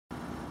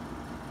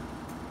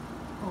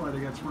All right, I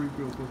got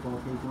Springfield football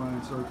coach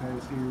Ryan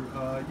Serpas here.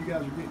 You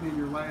guys are getting in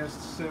your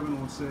last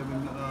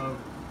 7-on-7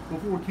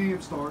 before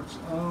camp starts.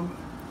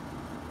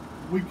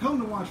 We come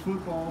to watch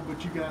football,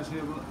 but you guys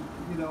have a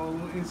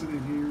little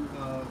incident here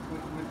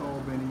with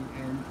Albany,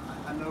 and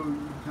I know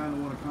you kind of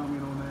want to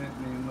comment on that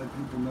and let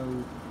people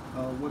know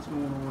what's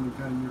going on and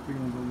kind of your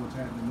feelings on what's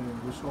happening there.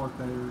 We'll start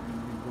there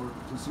and work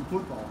to some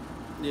football.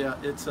 Yeah,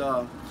 it's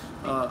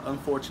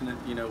unfortunate,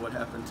 what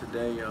happened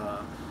today.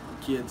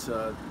 Kids,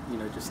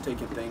 just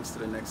taking things to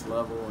the next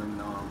level,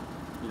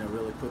 and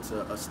really puts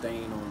a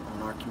stain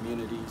on our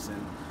communities.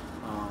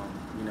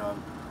 And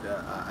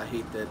I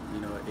hate that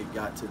it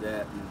got to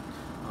that.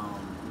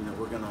 And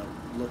we're gonna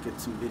look at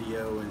some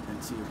video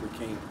and see if we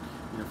can't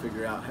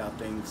figure out how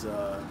things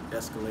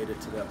escalated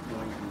to that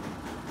point,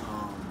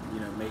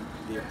 and make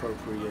the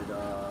appropriate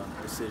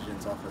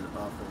decisions off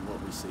of what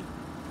we see.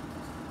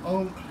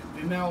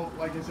 And now,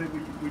 like I said, we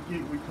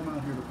come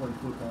out here to play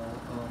football,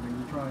 and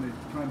we're trying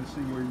to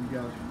see where you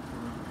guys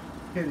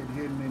are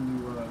heading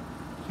into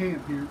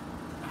camp here.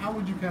 How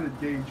would you kind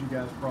of gauge you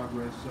guys'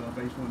 progress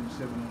based on these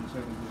 7-on-7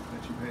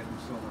 that you've had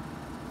this summer?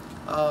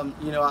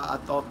 I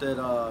thought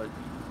that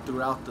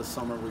throughout the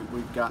summer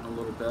we've gotten a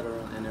little better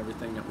in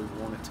everything that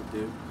we've wanted to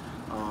do.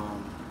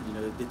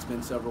 It's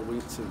been several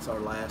weeks since our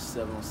last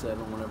 7-on-7.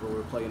 Whenever we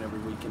were playing every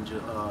week in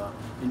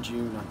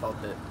June, I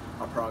thought that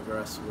our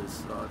progress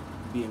was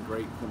being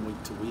great from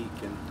week to week,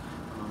 and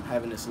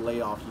having this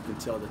layoff, you can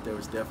tell that there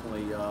was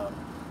definitely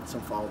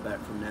some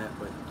fallback from that.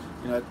 But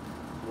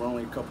we're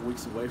only a couple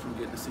weeks away from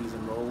getting the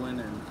season rolling,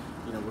 and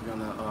we're going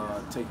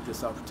to take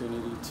this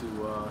opportunity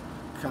to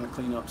kind of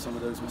clean up some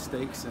of those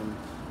mistakes, and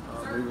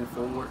moving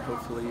forward,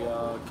 hopefully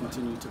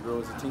continue to grow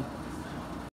as a team.